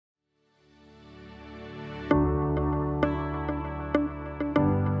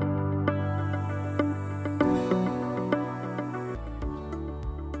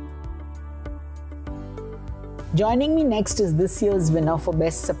Joining me next is this year's winner for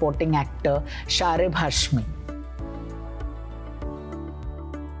Best Supporting Actor, Sharib Hashmi.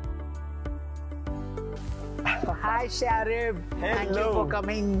 Hi Sharib. Hello. Thank you for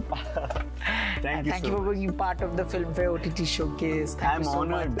coming. Thank you for being part of the Filmfare OTT showcase. I'm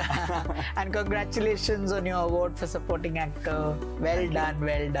honored. And congratulations on your award for supporting actor. Well done.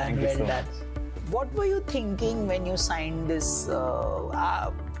 What were you thinking when you signed this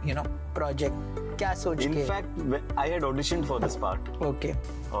project? क्या सोच के? In fact, I had auditioned for this part. Okay.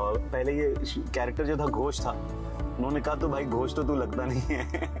 और पहले ये character जो था घोष था. उन्होंने कहा तो भाई घोष तो तू लगता नहीं है.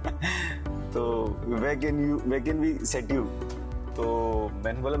 तो where can we set you? तो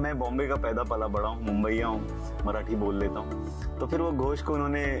मैंने बोला मैं बॉम्बे का पैदा पला बड़ा हूँ, मुंबईया हूँ, मराठी बोल लेता हूँ. तो फिर वो घोष को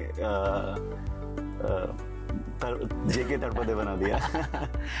उन्होंने जेके तड़पदे बना दिया.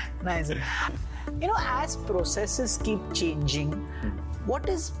 Nice. As processes keep changing, what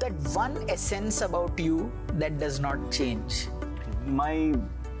is that one essence about you that does not change?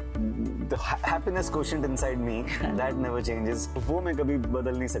 The happiness quotient inside me, that never changes. वो मैं कभी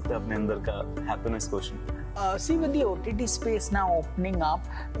बदल नहीं सकता अपने अंदर का happiness quotient. See, with the OTT space now opening up,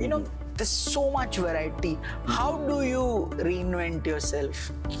 there's so much variety. How do you reinvent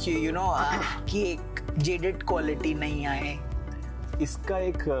yourself? कि एक jaded quality नहीं आए. इसका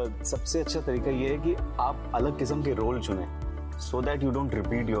एक सबसे अच्छा तरीका ये है कि आप अलग किस्म के रोल चुनें. So that you don't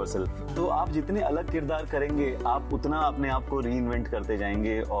repeat yourself. तो आप जितने अलग किरदार करेंगे, आप उतना अपने आप को रीइन्वेंट करते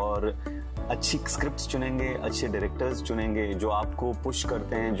जाएंगे और अच्छी स्क्रिप्ट्स चुनेंगे, अच्छे डायरेक्टर्स चुनेंगे जो आपको पुश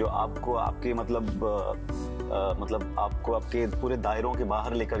करते हैं, जो आपको आपके मतलब आपको आपके पूरे दायरों के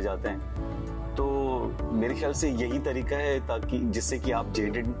बाहर लेकर जाते हैं. तो मेरे ख्याल से यही तरीका है ताकि जिससे कि आप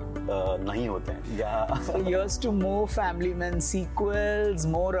जेडेड नहीं होते हैं. So here's to more Family Men sequels,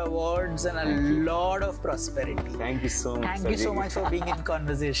 more awards, and a lot of prosperity. Thank you so much. Thank you so much for being in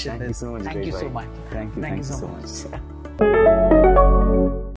conversation. Thank you so much. Thank you so much. Thank you so much.